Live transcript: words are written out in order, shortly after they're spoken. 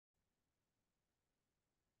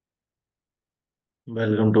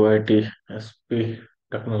Welcome to ITSP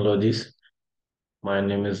Technologies. My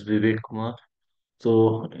name is Vivek Kumar.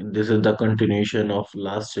 So this is the continuation of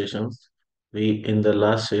last sessions. We in the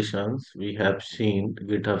last sessions we have seen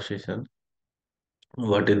GitHub session,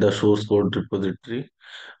 what is the source code repository,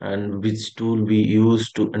 and which tool we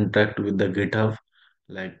use to interact with the GitHub.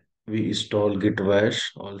 Like we install Git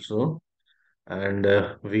Bash also, and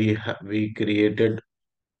we created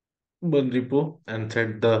one repo and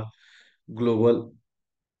set the global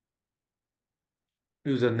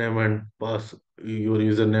username and pass your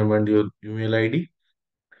username and your email ID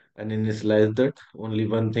and initialize that. Only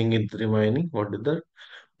one thing is remaining. What is that?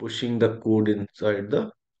 Pushing the code inside the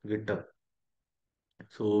GitHub.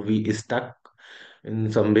 So we stuck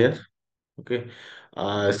in somewhere. Okay.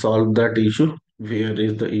 Solve that issue. Where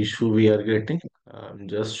is the issue we are getting? I'm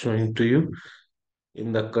just showing to you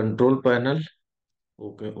in the control panel.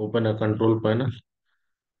 Okay, open a control panel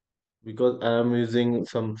because I am using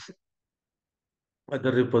some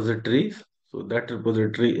other repositories. So that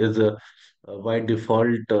repository is by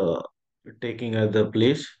default taking as a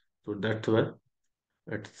place. So that's why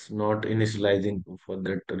it's not initializing for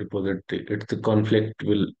that repository. It's the conflict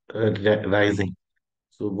will rising.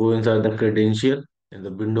 So go inside the credential. In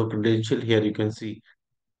the window credential, here you can see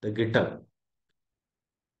the GitHub.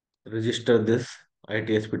 Register this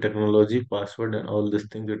ITSP technology password and all these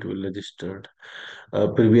things it will registered.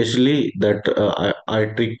 Previously, that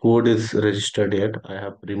ITRI code is registered yet. I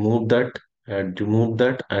have removed that, had removed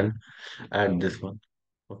that, and add this one.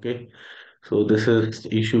 Okay, so this is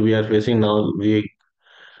the issue we are facing now. We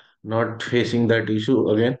not facing that issue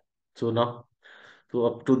again. So now, so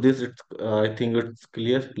up to this, it's I think it's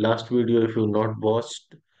clear. Last video, if you not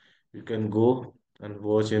watched, you can go and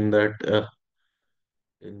watch in that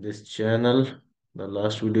in this channel. The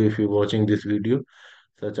last video, if you're watching this video,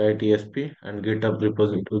 such ITSP and GitHub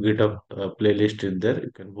repository, GitHub playlist is there.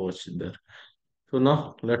 You can watch it there. So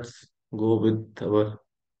now let's go with our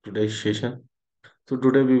today's session. So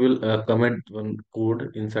today we will comment one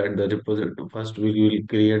code inside the repository. First, we will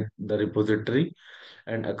create the repository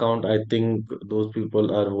and account. I think those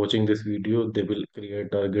people are watching this video, they will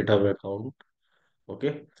create a GitHub account.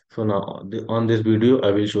 Okay. So now on this video,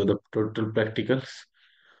 I will show the total practicals.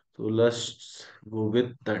 So let's go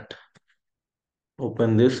with that.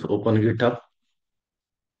 Open this, open GitHub,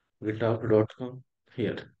 github.com.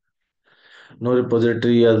 Here, no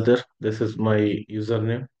repository is there. This is my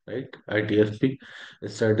username, right? ITSP.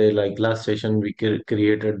 Yesterday, like last session, we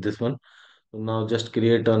created this one. So now just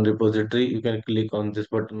create on repository. You can click on this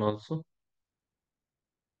button also.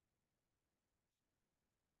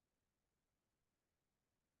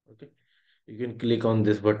 Okay. You can click on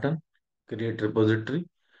this button, create repository,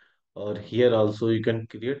 or here also you can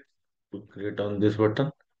create on this button,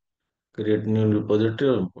 create new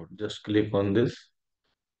repository, or just click on this.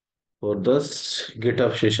 For this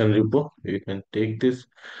GitHub session repo, you can take this,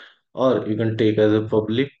 or you can take as a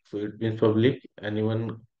public. So it means public,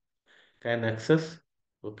 anyone can access.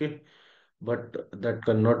 Okay, but that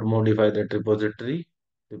cannot modify that repository.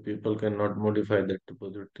 The people cannot modify that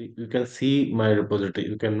repository. You can see my repository.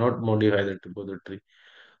 You cannot modify that repository.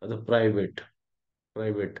 The private,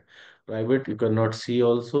 private. You cannot see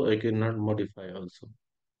also. I cannot modify also.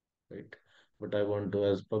 Right. But I want to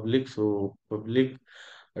as public. So public.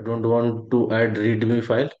 I don't want to add README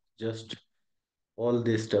file. Just all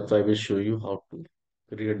these steps I will show you how to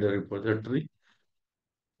create the repository.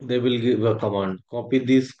 They will give a command. Copy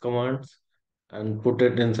these commands and put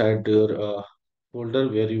it inside your folder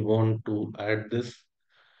where you want to add this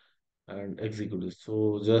and execute it.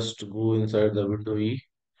 So just go inside the window E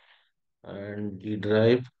and D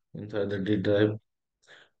drive. Inside the D drive,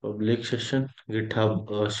 public session,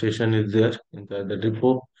 GitHub session is there inside the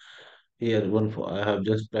repo. Here one for I have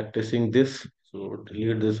just practicing this. So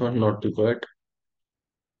delete this one, not required.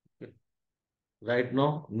 Okay. Right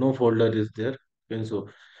now, no folder is there. Okay, so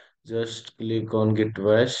just click on git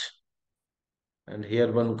bash and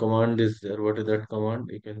here one command is there. What is that command?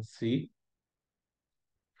 You can see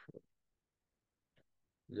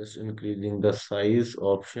just increasing the size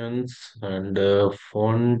options and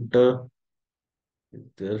font is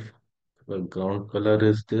there. Background color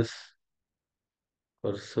is this.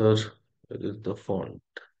 Cursor, where is the font?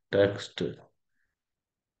 Text.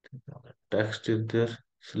 Text is there.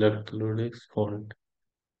 Select loading font.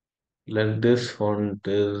 Like this font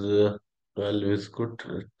is 12 is good.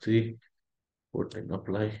 Let's see. Put in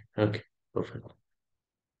apply. Okay, perfect.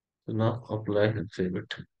 So now apply and save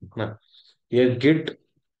it. Now here git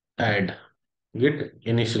add, git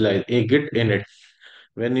initialize, a git init.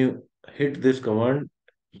 When you hit this command,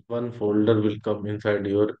 one folder will come inside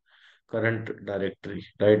your current directory.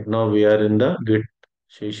 Right now we are in the git.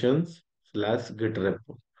 sessions slash git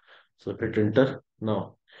repo. So hit enter.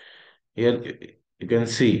 Now here you can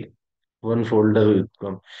see one folder will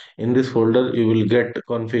come. In this folder, you will get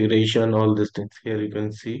configuration, all these things. Here you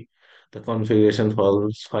can see the configuration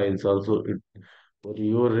files also for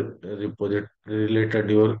your repository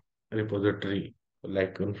related your repository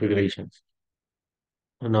like configurations.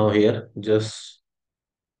 Now here just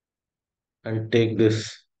and take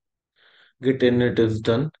this git init is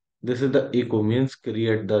done. This is the echo means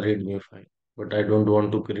create the readme file. But I don't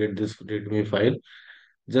want to create this readme file.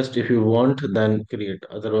 Just if you want, then create.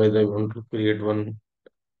 Otherwise, I want to create one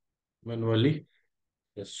manually.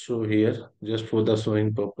 Just show here, just for the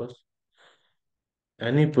showing purpose.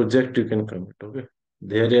 Any project you can commit, okay?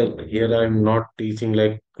 Here I'm not teaching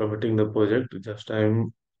like committing the project. Just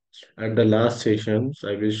I'm at the last sessions.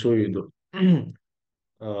 I will show you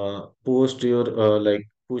the post your like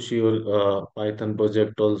push your Python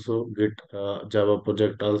project also, Git Java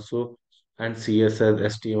project also, and CSS,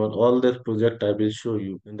 HTML. All this project I will show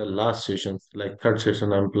you in the last sessions. Like third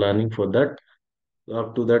session, I'm planning for that. So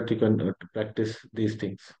up to that, you can practice these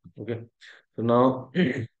things. Okay. So now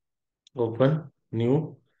open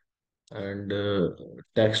new and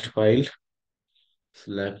text file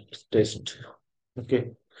select test.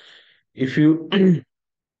 Okay. If you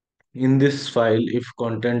in this file, if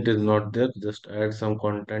content is not there, just add some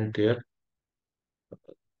content here.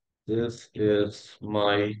 This is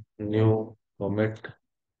my new commit.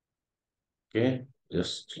 Okay.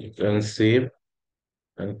 Just you can save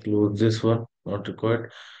and close this one. Not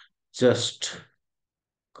required. Just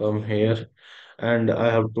come here. And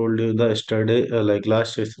I have told you the yesterday, like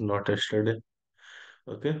last session, not yesterday.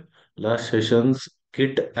 Okay. Last sessions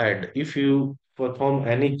git add. If you perform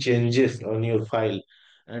any changes on your file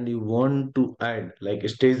and you want to add like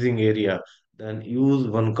staging area, then use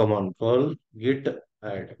one command called git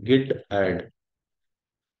add. Git add.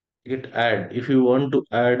 Git add. If you want to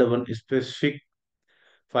add one specific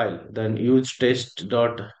file, then use test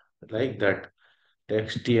dot like that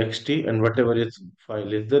text txt and whatever its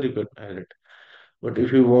file is there, you can add it. But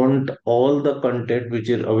if you want all the content which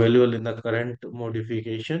is available in the current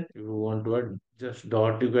modification, if you want to add just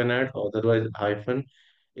dot, you can add, otherwise hyphen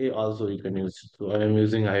a also you can use. So I am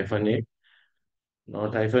using hyphen a,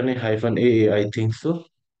 not hyphen a, hyphen a, I think so.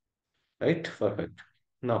 Right? Perfect.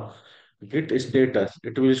 Now, git status,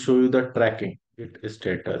 it will show you the tracking, git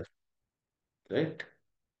status, right?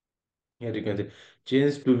 Here you can see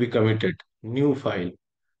change to be committed, new file.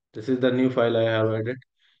 This is the new file I have added.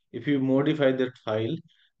 If you modify that file,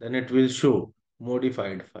 then it will show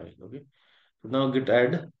modified file. Okay. So now git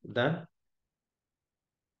add, then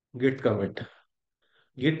git commit.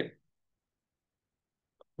 Git,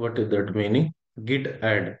 what is that meaning? Git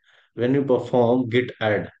add. When you perform git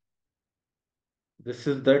add, this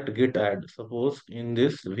is that git add. Suppose in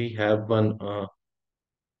this we have one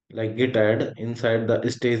like git add inside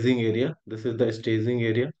the staging area. This is the staging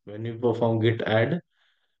area. When you perform git add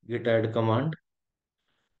command,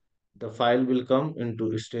 the file will come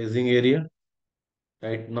into staging area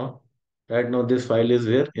right now. Right now, this file is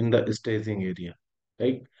where in the staging area,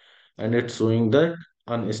 right? And it's showing that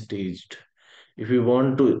unstaged. If you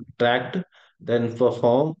want to track, then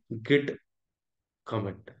perform git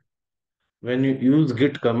commit. When you use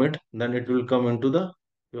git commit, then it will come into the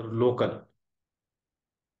your local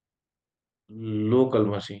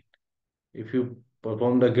machine. If you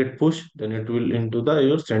perform the git push, then it will into the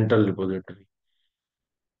your central repository,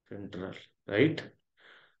 central, right?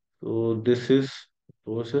 So this is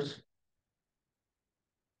process.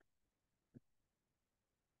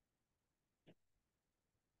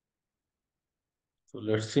 So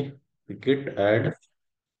let's see. Git add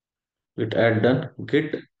done,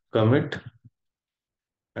 git commit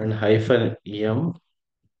and hyphen m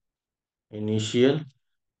initial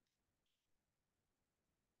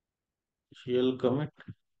initial commit,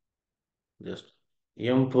 just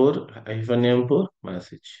m4 hyphen m4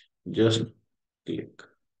 message, just click,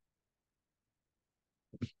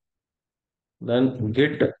 then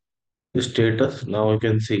git status. Now you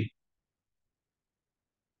can see,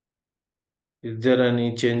 is there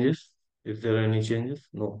any changes?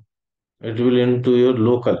 No, it will into your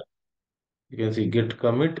local. You can see git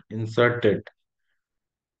commit inserted,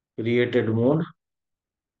 created mode,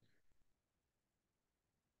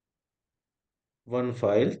 one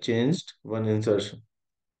file changed, one insertion.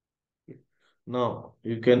 Now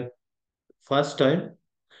you can first time,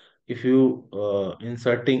 if you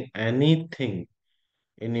inserting anything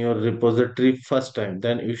in your repository first time,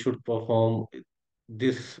 then you should perform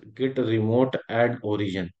this git remote add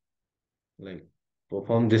origin. Like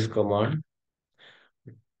perform this command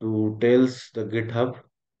to tells the GitHub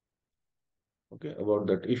Okay, about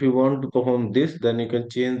that. If you want to perform this, then you can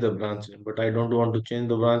change the branch name. But I don't want to change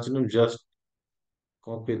the branch name. Just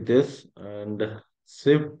copy this and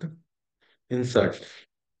shift insert.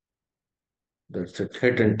 That's it.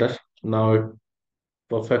 Hit enter. Now it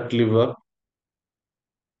perfectly work.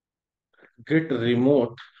 Git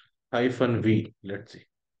remote hyphen v. Let's see.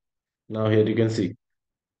 Now here you can see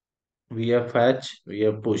we have fetch, we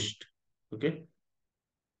have pushed. Okay,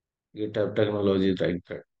 GitHub technology like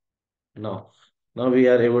that. Now, now we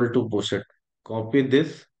are able to push it. Copy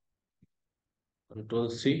this, Control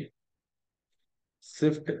C,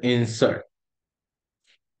 shift insert.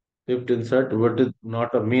 Shift insert, what is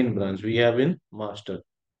not a main branch. We have in master.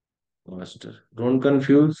 Master. Don't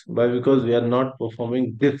confuse by because we are not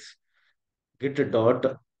performing this. Git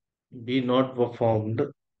dot be not performed.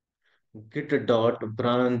 Git dot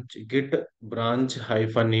branch git branch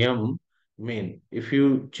hyphen m main. If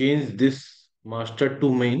you change this master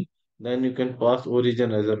to main, then you can pass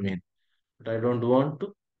origin as a main. But I don't want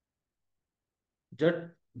to.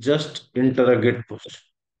 Just enter a git push.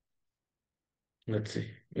 Let's see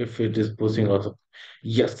if it is pushing also.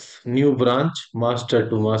 Yes, new branch, master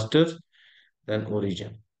to master, then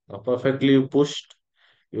origin. Now perfectly you pushed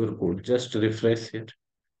your code. Just refresh here.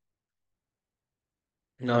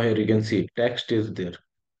 Now here you can see text is there.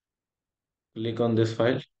 Click on this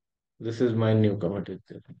file. This is my new commit is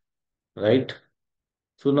there. Right?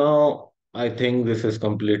 So now I think this is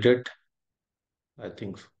completed. I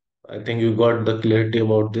think so. I think you got the clarity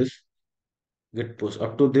about this. Git push.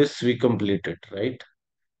 Up to this we completed, right?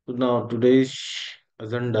 So now today's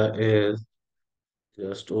agenda is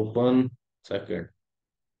just open second.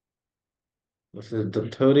 This is the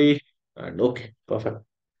theory and okay, perfect.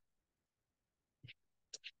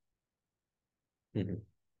 Mhm.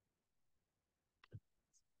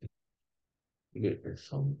 Give me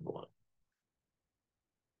some more.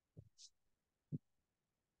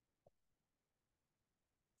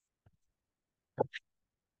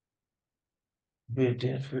 Wait,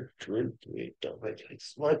 wait,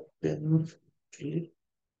 it's my pen.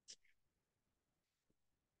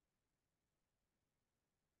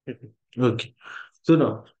 Okay. So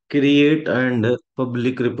now create and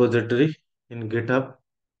public repository in GitHub.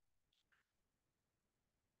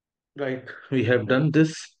 Right. We have done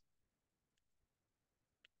this.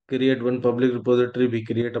 Create one public repository. We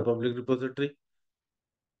create a public repository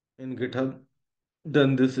in GitHub.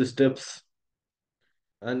 Done these steps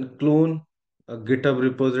and clone a GitHub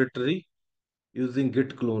repository using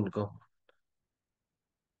git clone command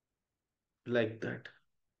like that.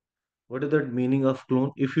 What is that meaning of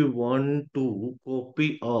clone? If you want to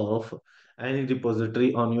copy of any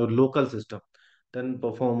repository on your local system, then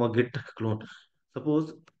perform a git clone.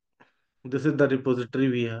 Suppose this is the repository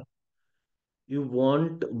we have. You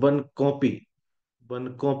want one copy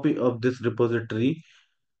of this repository.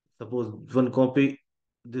 Suppose one copy,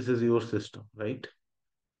 this is your system, right?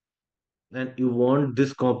 And you want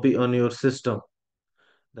this copy on your system,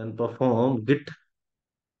 then perform git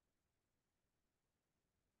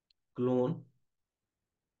clone,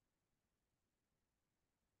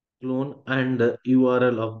 clone and the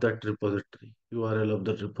URL of that repository. URL of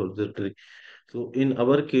that repository. So in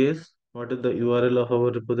our case, what is the URL of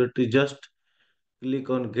our repository? Just click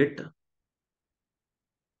on Git.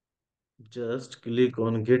 Just click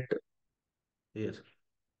on Git here.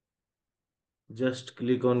 Just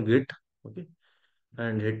click on Git. Okay.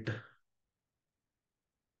 And hit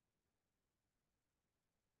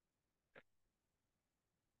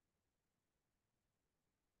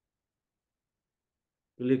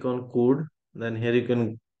click on code. Then here you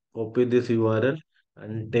can copy this URL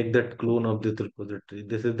and take that clone of this repository.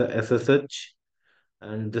 This is the SSH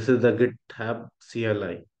and this is the GitHub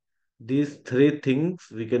CLI. These three things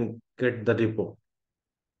we can get the repo,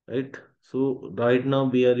 right? So right now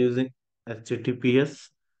we are using HTTPS.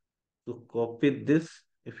 So copy this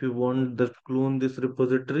if you want the clone this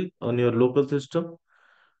repository on your local system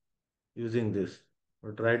using this.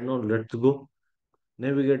 But right now let's go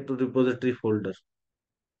navigate to repository folder.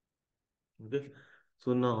 Okay.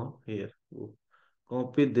 So now here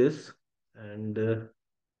copy this and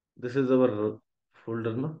this is our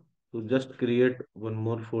folder now. So just create one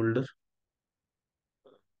more folder.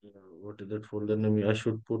 What is that folder name? I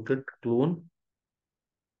should put it clone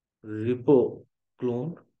repo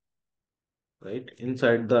clone, right?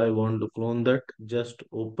 Inside the I want to clone that. Just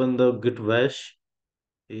open the git bash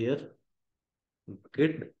here,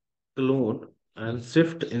 git clone and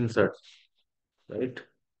shift insert, right?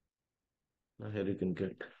 Now here you can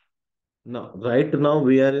get. Now, right now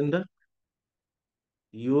we are in the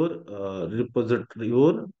your repository,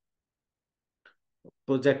 your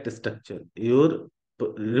project structure, your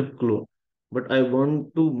rip clone. but I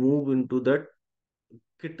want to move into that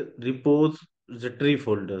git repository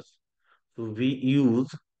folders. So we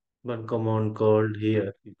use one command called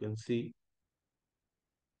here. You can see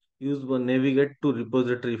use one navigate to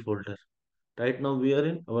repository folder. Right now we are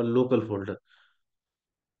in our local folder,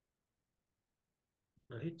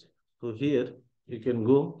 right? So here you can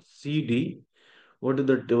go cd. What is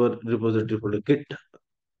that our repository folder? Git.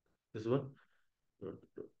 This one.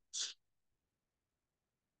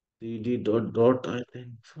 cd dot I think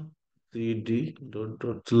so. cd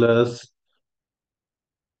dot slash.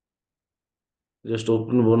 Just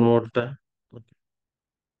open one more time. Okay,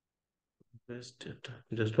 paste it.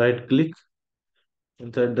 Just right click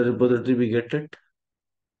inside the repository. We get it.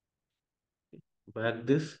 Back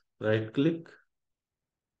this. Right click.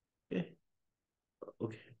 Okay.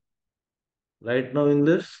 Okay. Right now in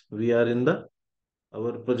this, we are in the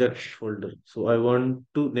our project folder. So I want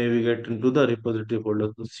to navigate into the repository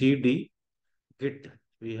folder. So cd git.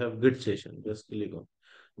 We have git session. Just click on.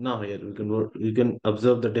 Now here we can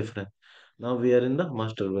observe the difference. Now we are in the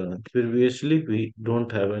master branch. Previously we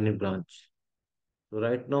don't have any branch. So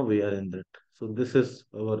right now we are in that. So this is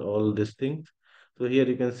our all these things. So here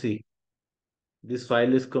you can see this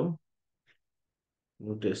file is come,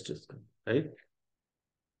 new test is come, right?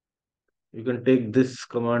 You can take this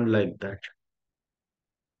command like that,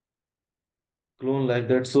 clone like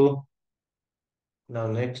that. So now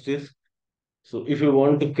next is, so if you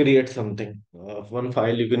want to create something, one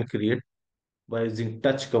file you can create by using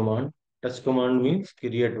touch command. Touch command means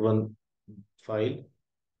create one file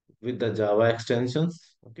with the Java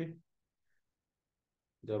extensions, okay?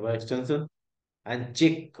 Java extension and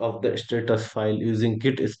check of the status file using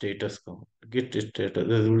git status command. Git status,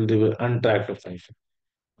 this will be untracked file.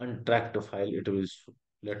 Untracked file it will show.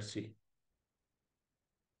 Let's see.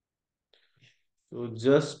 So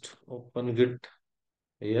just open git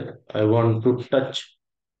here. I want to touch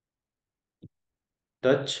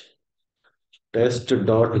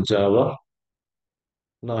test.java.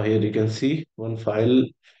 Now here you can see one file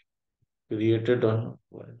created on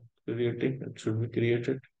creating. It should be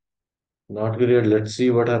created. Not created. Let's see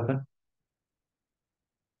what happened.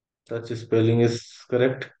 Touch spelling is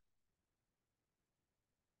correct.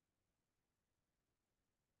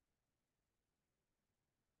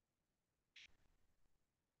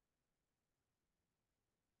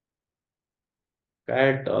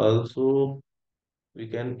 Cat also we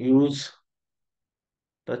can use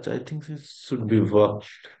touch. I think it should be work.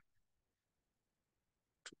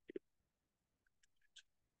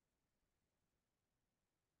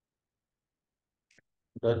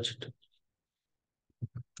 Touch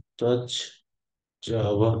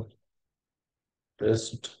Java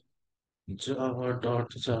test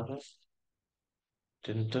Java.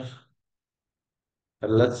 Enter.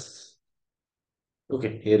 Let's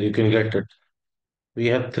okay. Here you can get it. We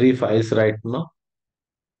have three files right now,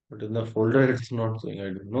 but in the folder it's not showing. I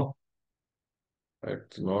don't know.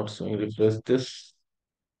 It's not showing. Refresh this.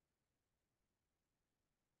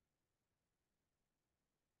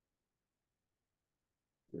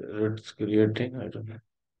 It's creating. I don't know.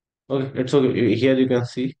 Okay, it's okay. Here you can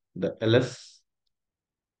see the ls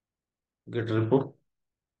git repo.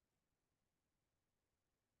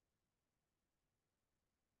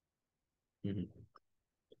 Mhm.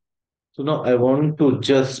 So now I want to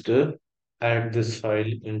just add this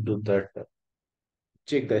file into that.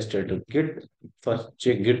 Check the status. Git first.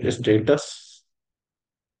 Check git status.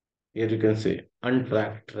 Here you can say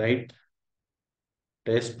untracked, right?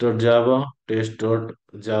 Test.java,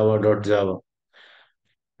 test.java.java.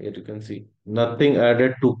 Here you can see nothing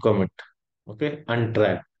added to commit. Okay,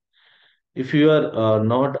 untracked. If you are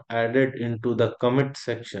not added into the commit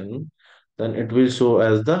section, then it will show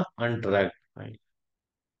as the untracked file.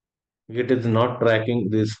 It is not tracking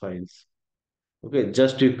these files. Okay,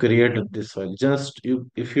 just you create this file. Just you,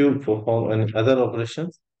 if you perform any other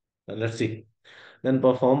operations, let's see, then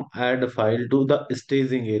perform add file to the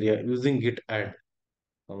staging area using git add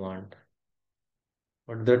command.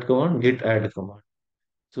 What that command? Git add command.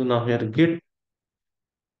 So now here git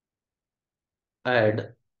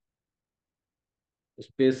add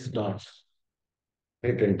space dot.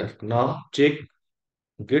 Hit enter. Now check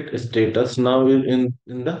git status. Now in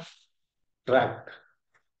the tracked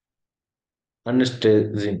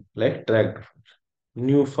unstaging like tracked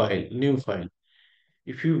new file.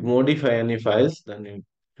 If you modify any files, then it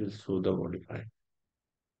will show the modified.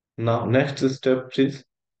 Now next step is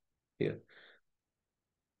here.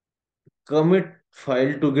 Commit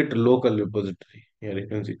file to git local repository. Here you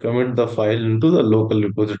can see commit the file into the local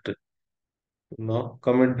repository. Now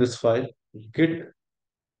commit this file git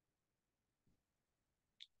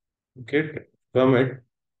git commit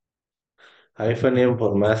hyphen m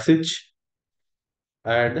for message,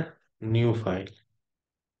 add new file,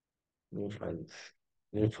 new files,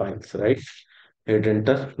 new files, right? Hit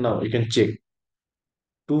enter. Now you can check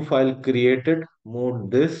two file created,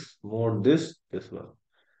 this one.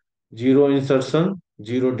 Zero insertion,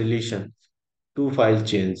 zero deletion, two file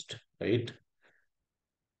changed, right?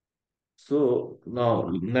 So now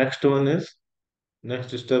next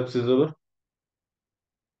steps is our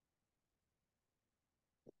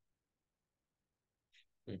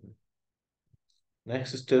mhm.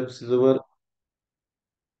 Next steps is our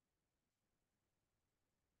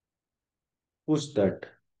push that.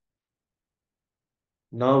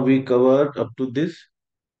 Now we covered up to this.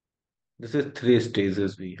 This is three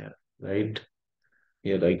stages we have, right?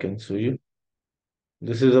 Here I can show you.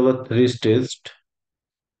 This is our three staged,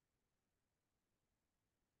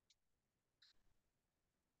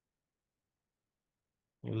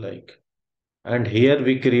 like, and here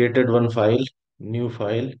we created one file, new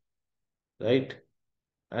file, right?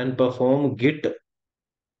 And perform git,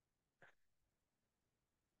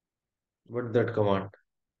 what that command?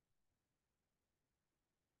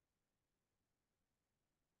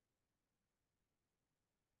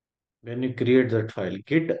 When you create that file,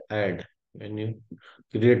 git add. When you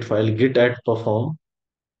create file, git add perform,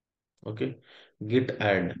 okay? Git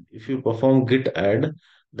add. If you perform git add,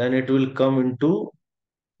 then it will come into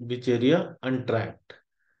which area? Untracked.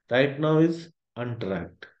 Right now is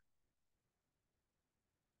untracked.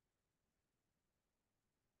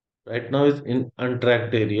 Right now is in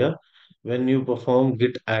untracked area. When you perform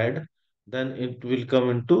git add, then it will come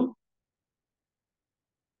into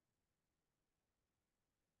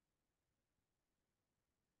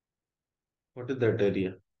what is that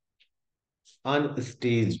area?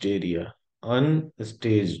 Unstaged area.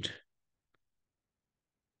 Unstaged.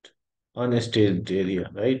 Unstaged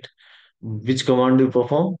area, right? Which command you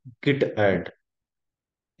perform? Git add.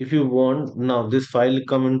 If you want now this file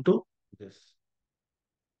come into this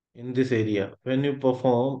in this area. When you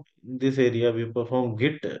perform in this area, we perform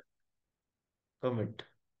git commit.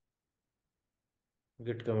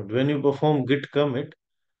 Git commit. When you perform git commit,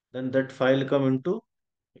 then that file come into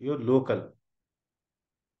your local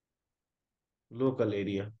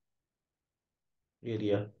area.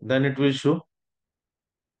 Then it will show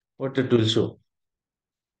what it will show.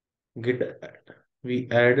 Git add. We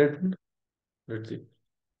added. Let's see.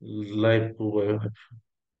 Live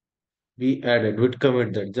we added. We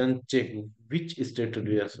commit that. Then check which status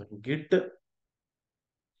we are showing. Git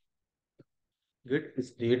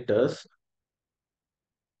status.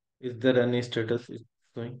 Is there any status is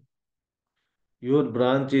showing? Your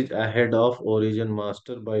branch is ahead of origin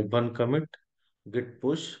master by one commit. Git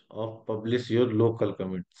push of publish your local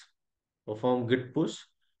commits. Perform git push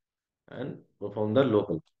and perform the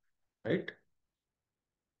local, right?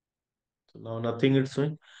 So now nothing is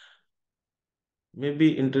showing.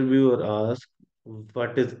 Maybe interviewer ask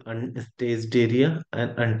what is unstaged area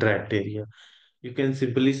and untracked area. You can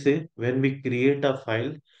simply say when we create a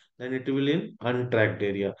file, then it will in untracked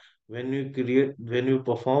area. When you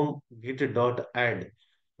perform git dot add,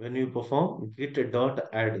 when you perform git dot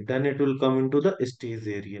add, then it will come into the stage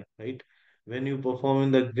area, right? When you perform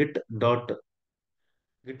in the git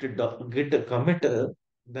commit,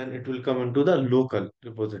 then it will come into the local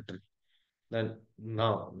repository. Then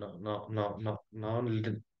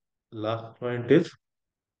last point is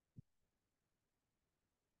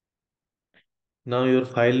now your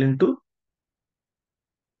file into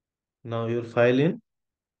now your file in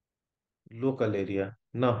local area.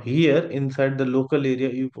 Now here inside the local area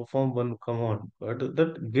you perform one command, what is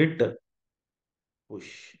that? Git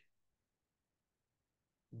push.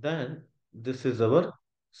 Then this is our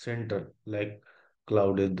central, like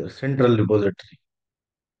cloud is the central repository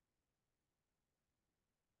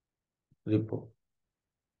repo,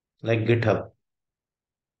 like GitHub.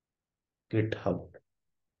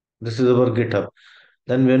 This is our GitHub.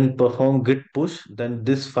 Then when perform git push, then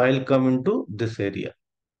this file come into this area,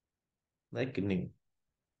 like new,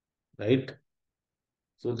 right?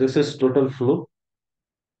 So this is total flow.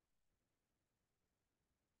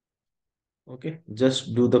 Okay,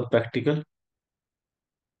 just do the practical.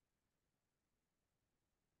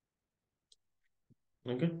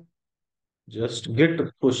 Okay, just git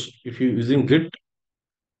push. If you using git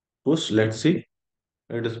push, let's see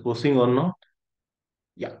it is pushing or not.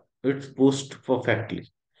 Yeah, it's pushed perfectly.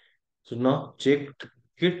 So now check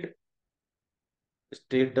git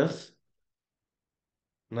status.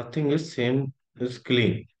 Nothing is same is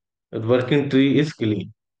clean. The working tree is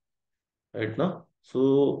clean right now.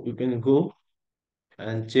 So you can go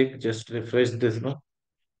and check. Just refresh this now.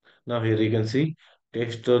 Now here you can see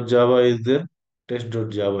text.java is there.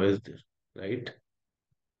 Test.java is there. right?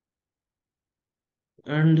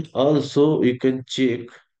 And also you can check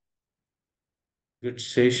git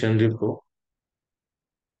session repo,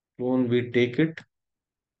 clone we take it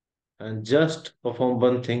and just perform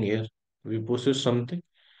one thing here. We process something.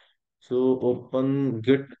 So open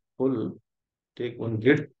git pull, take one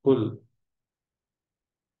git pull.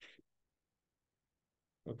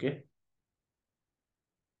 Okay.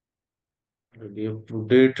 The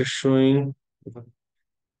update is showing.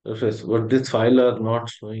 Yes, but this file are not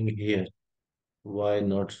showing here. Why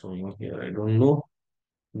not showing here? I don't know.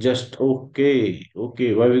 Just okay.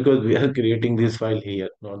 Okay. Why? Because we are creating this file here,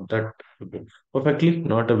 not that. Okay. Perfectly,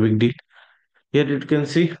 not a big deal. Here you can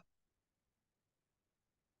see.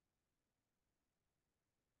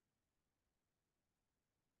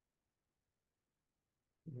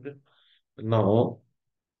 Now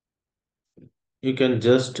you can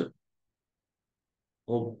just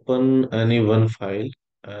open any one file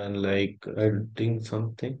and like adding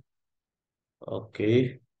something.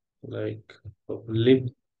 Okay. Like public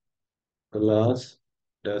class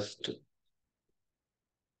test,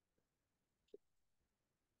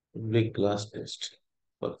 public class test.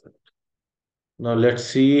 Perfect. Now let's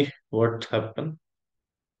see what happened.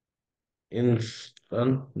 In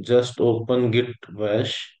run, just open git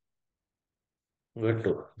bash, git,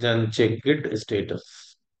 then check git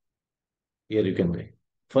status. Here you can see.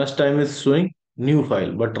 First time is showing new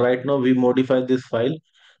file, but right now we modify this file.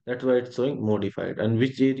 That's why it's showing modified. And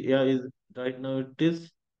which area is right now? It is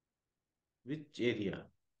which area?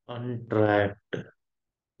 Untracked,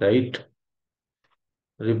 right?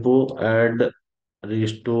 Repo add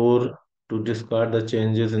restore to discard the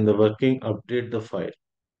changes in the working, update the file.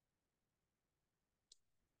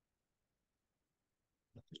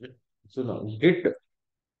 So now git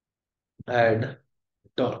add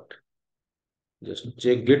dot. Just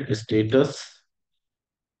check git status.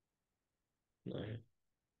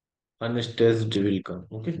 Unstaged will come.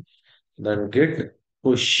 Okay. Then git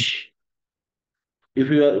push. If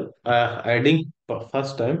you are adding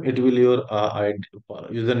first time, it will your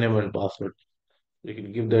username and password. You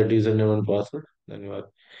can give that username and password. Then you are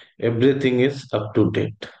everything is up to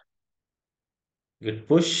date. Git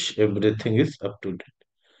push. Everything is up to date.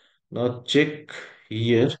 Now check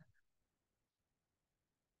here.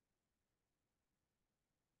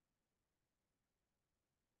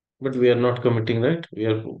 But we are not committing, right? We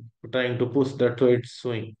are trying to push, that way it's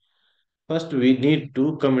showing. First, we need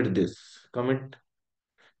to commit this. Commit,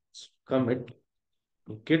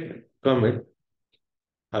 git commit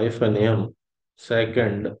hyphen m.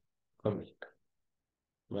 Second, commit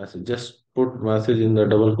message. Just put message in the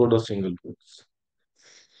double quote or single quotes.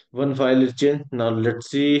 One file is changed. Now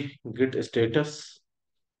let's see git status.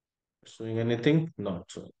 Showing anything?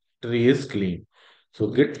 Not showing. Tree is clean. So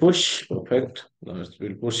git push, perfect. Now it's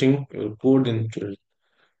will pushing your code into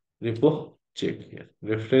repo. Check here.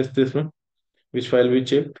 Refresh this one. Which file we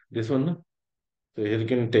checked? This one, no? So here you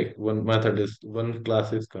can take one method is one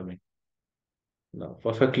class is coming. Now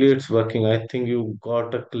perfectly it's working. I think you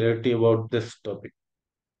got a clarity about this topic.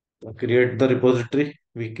 Now create the repository.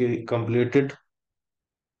 We completed.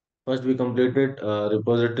 First we completed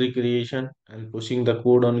repository creation and pushing the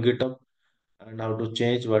code on GitHub and how to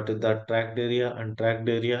change what is the tracked area, untracked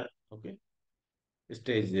area. Okay,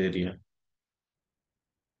 stage area,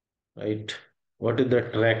 right? What is the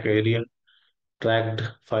track area? Tracked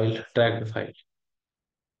file, tracked,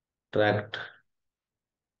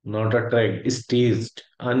 not a tracked,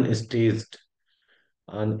 unstaged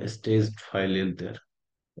file is there.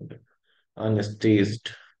 Okay.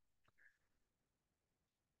 Unstaged.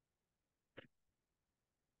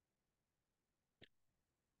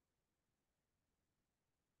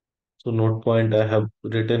 So note point I have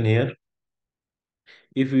written here.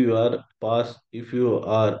 If you are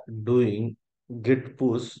doing git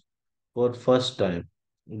push for first time,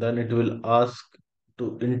 then it will ask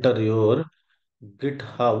to enter your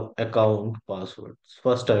GitHub account passwords.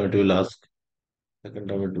 First time it will ask. Second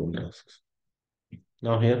time it won't ask.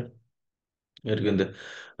 Now here again the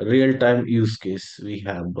real time use case. We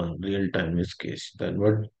have one real time use case. Then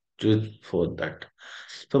what is for that?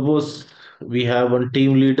 Suppose we have one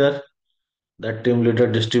team leader. That team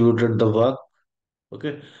leader distributed the work.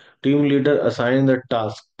 Okay. Team leader assigned the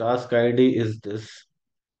task. Task ID is this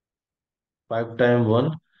 5 time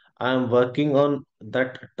 1. I am working on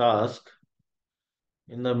that task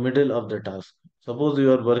in the middle of the task. Suppose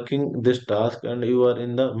you are working this task and you are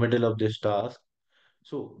in the middle of this task.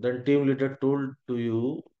 So then team leader told to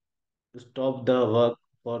you to stop the work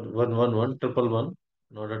for 111 triple one,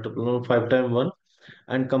 not a triple one, 5 time 1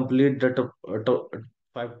 and complete that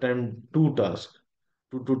 5 time 2 task.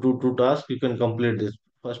 Two tasks you can complete this.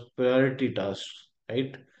 first priority tasks,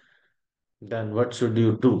 right? Then what should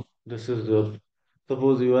you do? This is the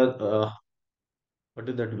suppose you are what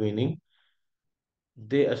is that meaning?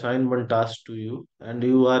 They assign one task to you, and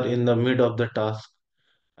you are in the mid of the task,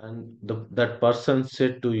 and that person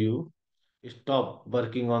said to you, "Stop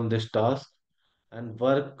working on this task and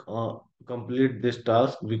complete this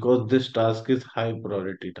task because this task is high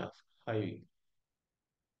priority task, high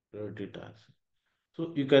priority task."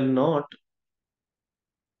 So you cannot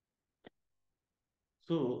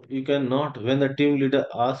when the team leader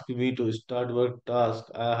asks me to start work task,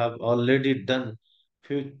 I have already done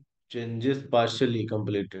few changes partially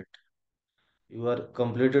completed. You are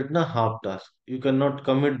completed na half task. You cannot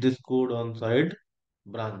commit this code on side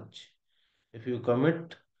branch. If you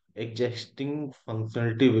commit, existing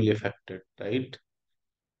functionality will affected, right?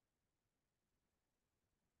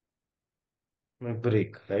 May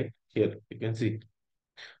break, right? Here you can see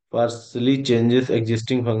partially changes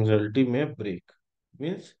existing functionality may break.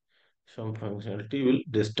 Means some functionality will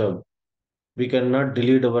disturb. We cannot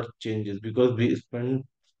delete our changes because we spend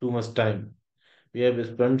too much time. We have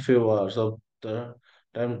spent few hours of the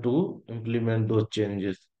time to implement those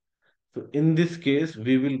changes. So in this case,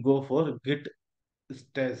 we will go for git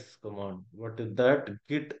stash command. What is that?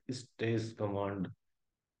 Git stash command.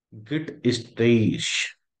 Git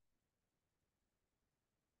stash.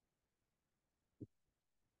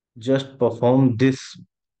 Just perform this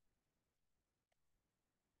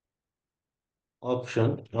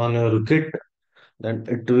option on your git, then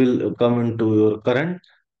it will come into your current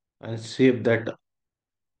and save that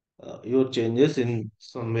your changes in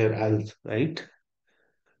somewhere else, right?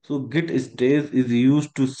 So git stash is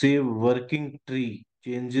used to save working tree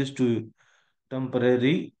changes to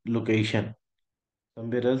temporary location.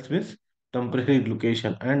 Somewhere else means temporary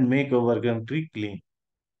location and make a working tree clean.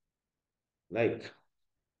 Like,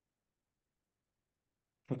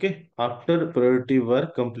 okay, after priority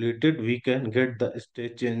work completed, we can get the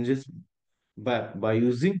state changes back by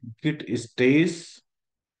using git stays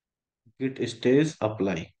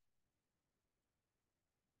apply.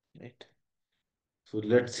 Right. So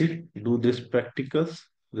let's see, do this practicals.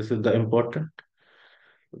 This is the important.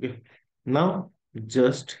 Okay. Now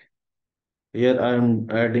just here I am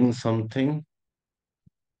adding something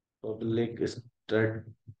public stat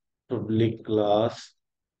public class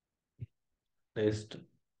test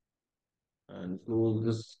and close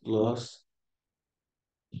this class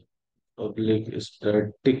public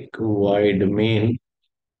static void main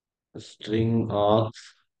string args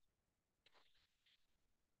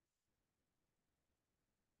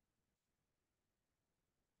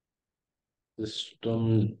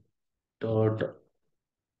system dot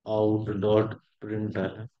out dot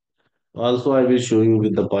println. Also, I will show you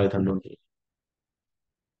with the Python.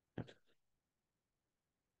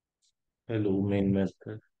 Hello main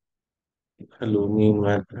method. Hello main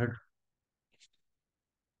method,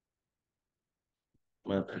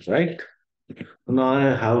 right? Now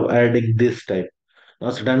I have adding this type.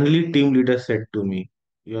 Now suddenly team leader said to me,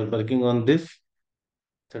 "You are working on this."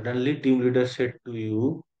 Suddenly team leader said to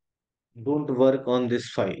you, "Don't work on this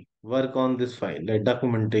file. Work on this file, like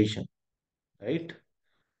documentation." Right?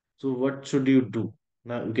 So what should you do?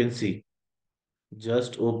 Now you can see.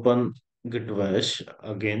 Just open git bash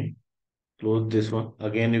again. Close this one.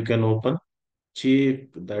 Again you can open. Check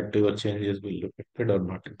that your changes will look affected or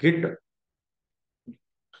not. Git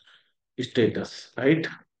status. Right?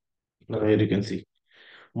 Now here you can see.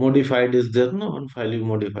 Modified is there. No one file you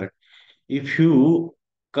modified. If you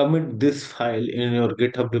commit this file in your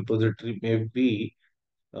GitHub repository, maybe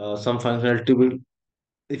some functionality will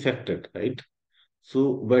affected, right?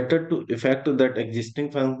 So better to effect that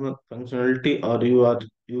existing functionality, or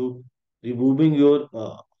you removing your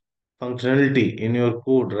functionality in your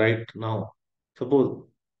code right now. Suppose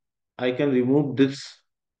I can remove this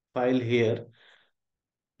file here,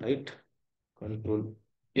 right? Control,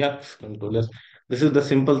 yes, control yes. This is the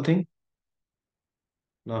simple thing.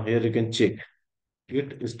 Now here you can check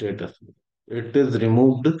git status. It is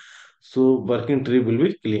removed, so working tree will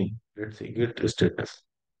be clean. Let's see git status.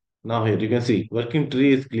 Now here you can see working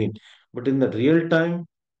tree is clean, but in the real time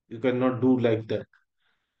you cannot do like that.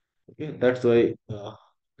 Okay, that's why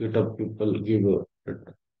GitHub people give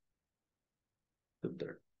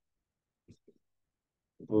that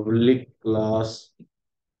public class,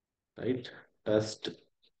 right? Test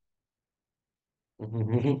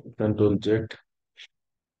control jet.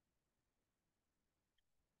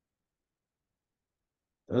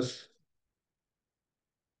 Yes,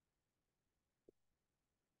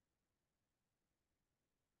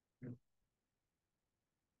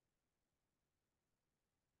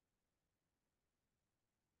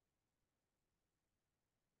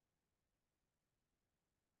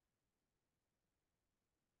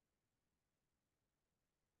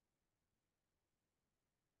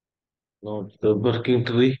 Now the working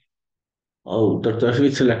tree. Oh, that's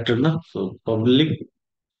actually selected now. So public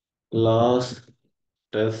class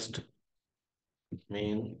test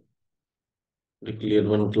main, declare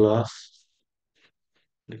one class,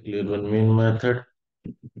 declare one main method,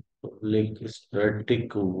 public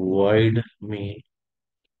static void main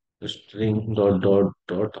string dot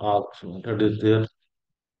args method is there.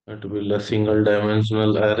 That will a single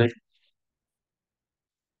dimensional array.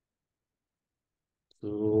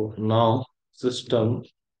 So now system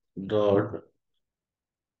dot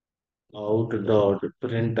out dot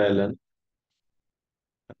println.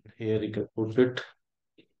 Here you can put it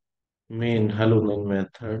main hello main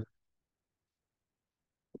method.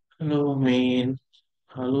 Hello main.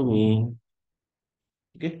 Hello main.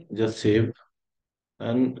 Okay, just save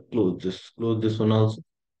and close this. Close this one also.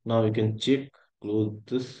 Now we can check. Close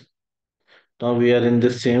this. Now we are in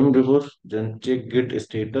the same report. Then check git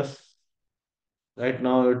status. Right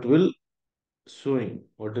now it will showing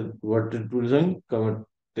what it will showing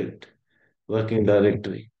committed working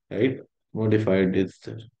directory. Right, modified is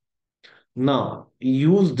there. Now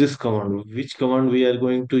use this command. Which command we are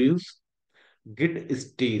going to use? Git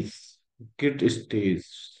stays. Git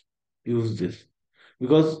stays. Use this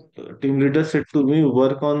because team leader said to me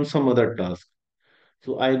work on some other task.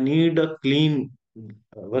 So I need a clean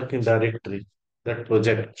working directory, that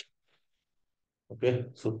project. Okay,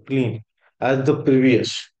 so clean as the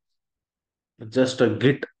previous. Just a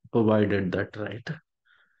Git provided that, right?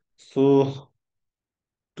 So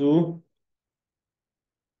to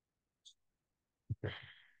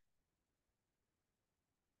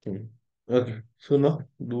okay, so now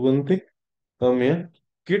do one thing. Come here,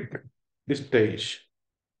 Git stage.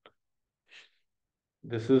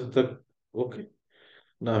 This is the okay.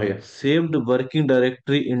 Now here, saved working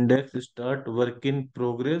directory index start work in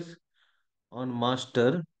progress on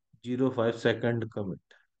master 05 second commit.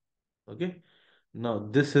 Okay. Now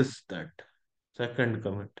this is that second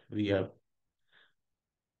commit we have.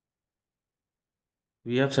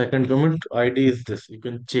 We have second commit ID is this. You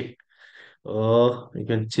can check. You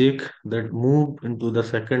can check that move into the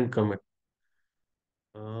second commit.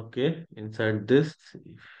 Okay, inside this,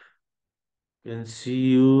 you can see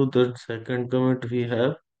you the second commit we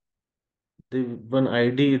have. The one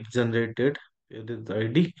ID it generated. Here is the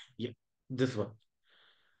ID. Yeah, this one.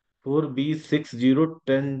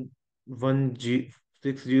 4B6010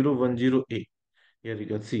 6010A. Here you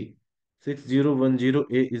can see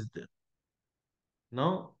 6010A is there.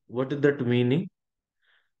 Now, what is that meaning?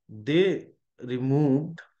 They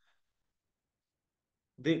removed,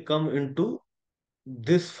 they come into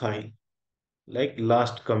this file like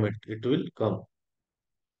last commit. It will come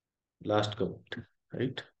last commit,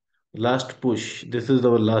 right? Last push. This is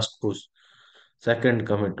our last push. Second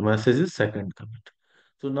commit. Message is second commit.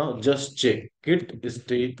 So now just check git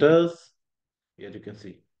status. Here you can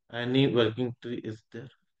see any working tree is there.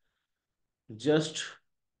 Just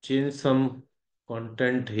change some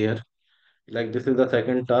content here. Like this is the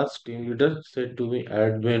second task. Team leader said to me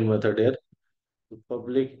admin method here.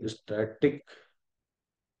 Public static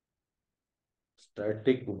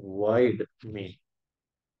void main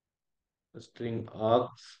string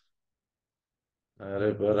args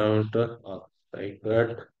array parameter args like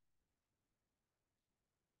that.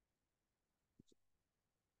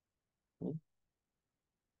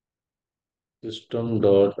 System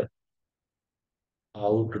dot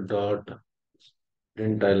out dot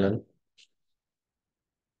println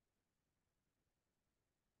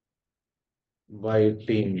by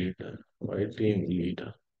team leader.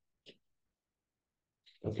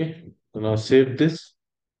 Okay, so now save this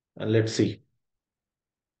and let's see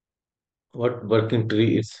what working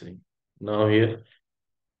tree is saying. Now here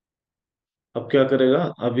अब क्या करेगा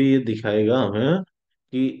अभी ये दिखाएगा हमें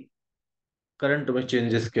कि current में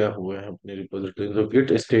changes क्या हुए हैं अपने रिपोजिटरी तो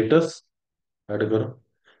गिट स्टेटस ऐड करो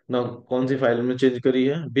ना कौन सी फाइल में चेंज करी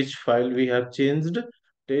है विच file we have changed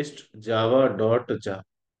test Java dot जा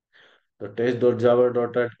तो test dot Java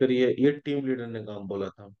dot add करी है ये टीम लीडर ने काम बोला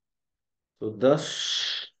था तो 10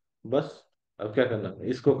 बस अब क्या करना है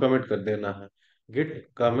इसको कमिट कर देना है Git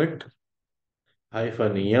commit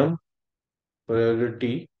hyphen M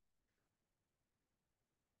priority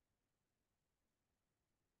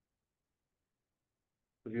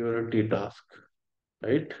priority task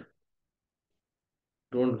right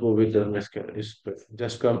don't go with the miscarriage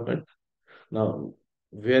just commit now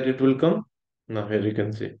where it will come now here you can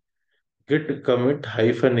see git commit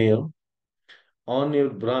hyphen am on your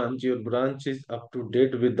branch is up to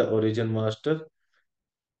date with the origin master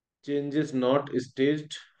changes not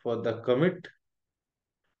staged for the commit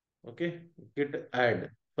okay git add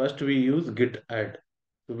first we use git add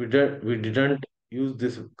so we didn't use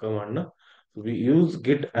this command. Na? So we use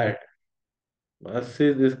git add.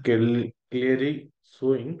 Message is clearly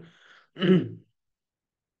showing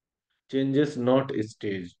changes not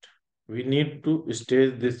staged. We need to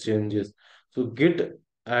stage these changes. So git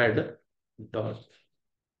add dot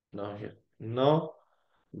now here. Now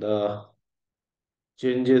the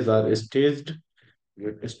changes are staged.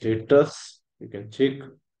 Git status. You can check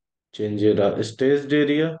changes are staged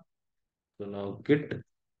area. So now git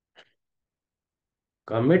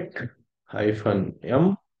commit hyphen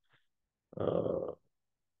m uh,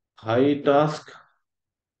 high task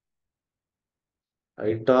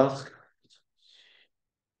high task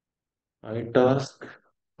high task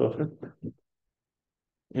perfect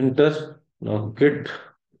enter now git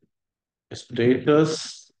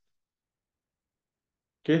status.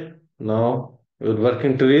 Okay, now your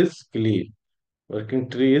working tree is clean. Working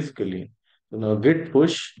tree is clean. So now git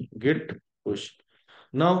push.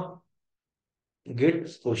 Now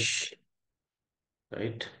git push,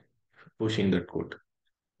 right? Pushing that code.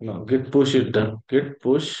 Now git push is done. Git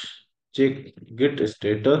push, check git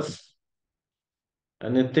status,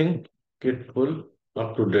 anything, git pull,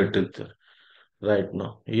 up to date is there. Right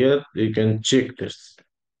now. Here you can check this.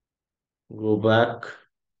 Go back,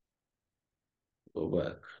 go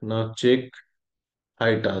back. Now check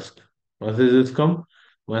high task. Message is come,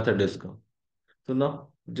 method is come. So now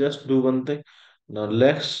just do one thing. Now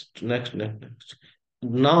next.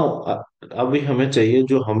 Now अभी हमें चाहिए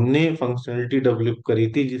जो हमने functionality develop करी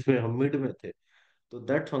थी जिसमें हम mid में थे. तो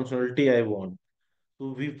that functionality I want.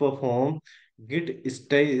 So we perform git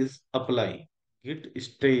stays apply. Git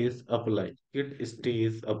stays apply. Git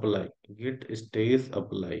stays apply. Git stays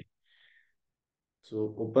apply.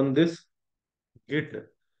 So open this git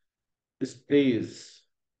stays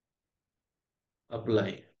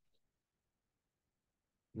apply.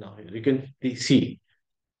 Now here you can see.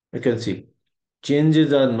 You can see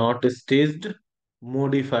changes are not staged.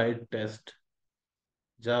 Modified test.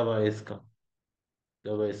 Java is come.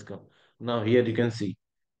 Java is come. Now here you can see.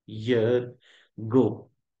 Here go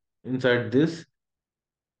inside this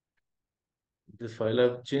file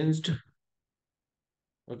I've changed.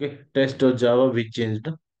 Okay, test.java we changed.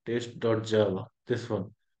 Test.java. This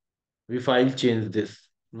one. We file change this.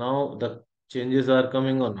 Now the changes are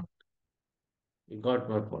coming on. You got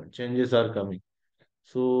my point. Changes are coming.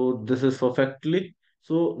 So this is perfectly.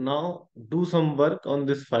 So now do some work on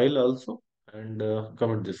this file also and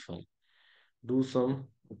commit this file. Do some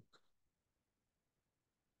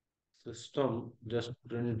system just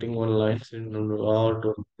printing one line out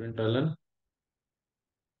or println.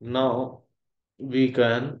 Now we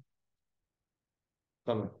can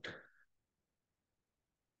commit.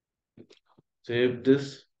 Save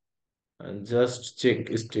this and just check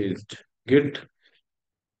staged. Git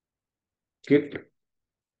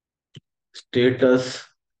status.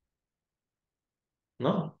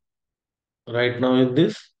 No, right now is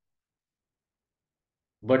this,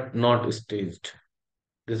 but not staged.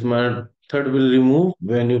 This method will remove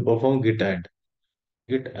when you perform git add.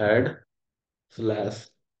 Git add slash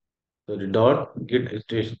sorry dot git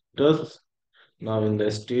status. Now in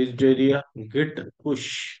the staged area, git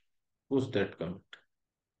push that commit.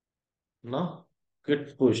 Now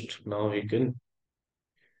git pushed. Now you can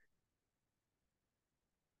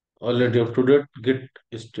already up to date git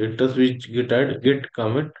status which git add git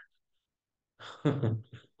commit.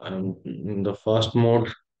 I'm in the fast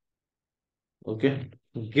mode. Okay,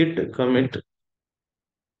 git commit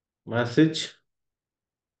message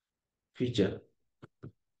features,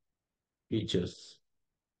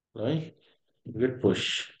 right? Git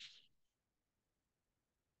push.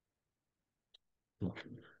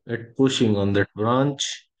 At pushing on that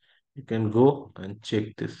branch, you can go and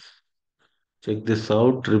check this. Check this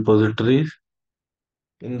out. Repositories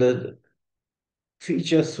in the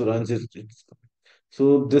features branch.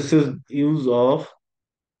 So this is use of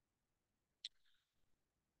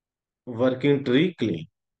working tree clean.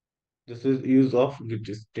 This is use of git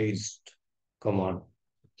staged command.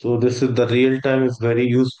 So this is the real time is very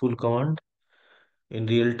useful command in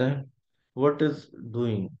real time. What is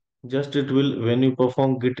doing? Just it will when you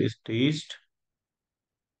perform git staged,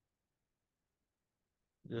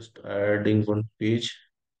 just adding one page.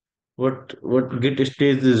 What git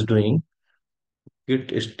stage is doing?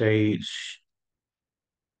 Git stage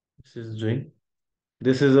this is doing.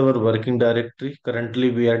 This is our working directory.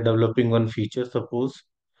 Currently, we are developing one feature. Suppose,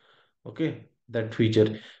 okay, that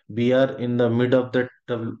feature. We are in the mid of that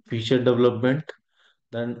feature development.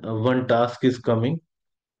 Then one task is coming.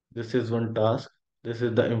 This is one task. This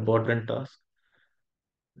is the important task.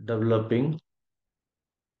 Developing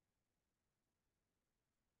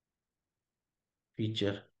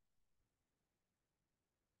feature.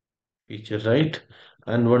 feature, right?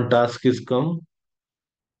 And one task is come,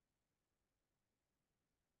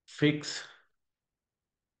 fix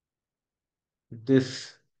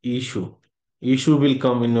this issue. Issue will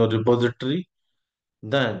come in your repository,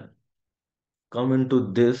 then come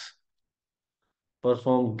into this,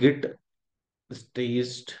 perform git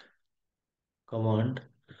staged command,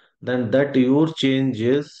 then that your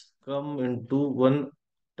changes come into one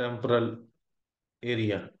temporal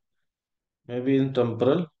area, maybe in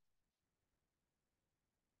temporal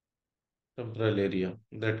area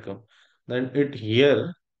that come. Then it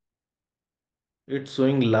here it's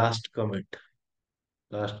showing last commit.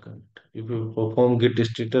 If you perform git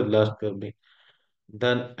status last commit,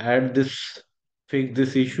 then add this, fix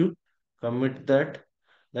this issue, commit that.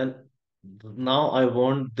 Then now I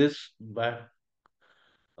want this back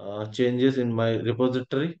changes in my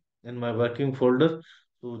repository in my working folder.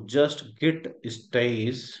 So just git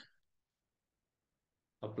stays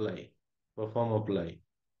apply, perform apply,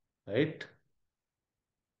 right?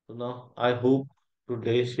 So now I hope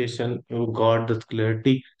today's session you got this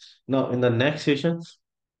clarity. Now in the next session,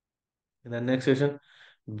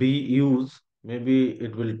 we use, maybe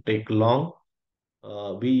it will take long.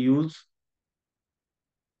 We use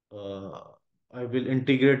uh, I will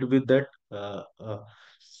integrate with that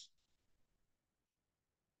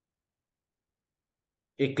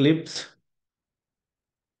Eclipse.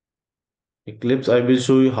 Eclipse. I will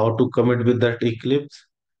show you how to commit with that Eclipse.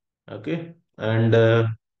 Okay, and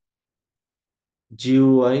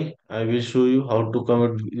GUI. I will show you how to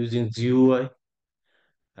commit using GUI,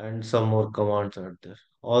 and some more commands are there.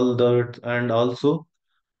 All that, and also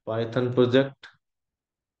Python project,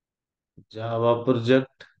 Java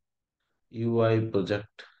project, UI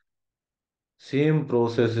project. Same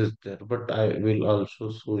process is there, but I will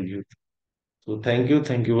also show you. So thank you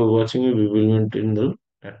for watching. We will meet in the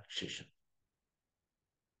next session.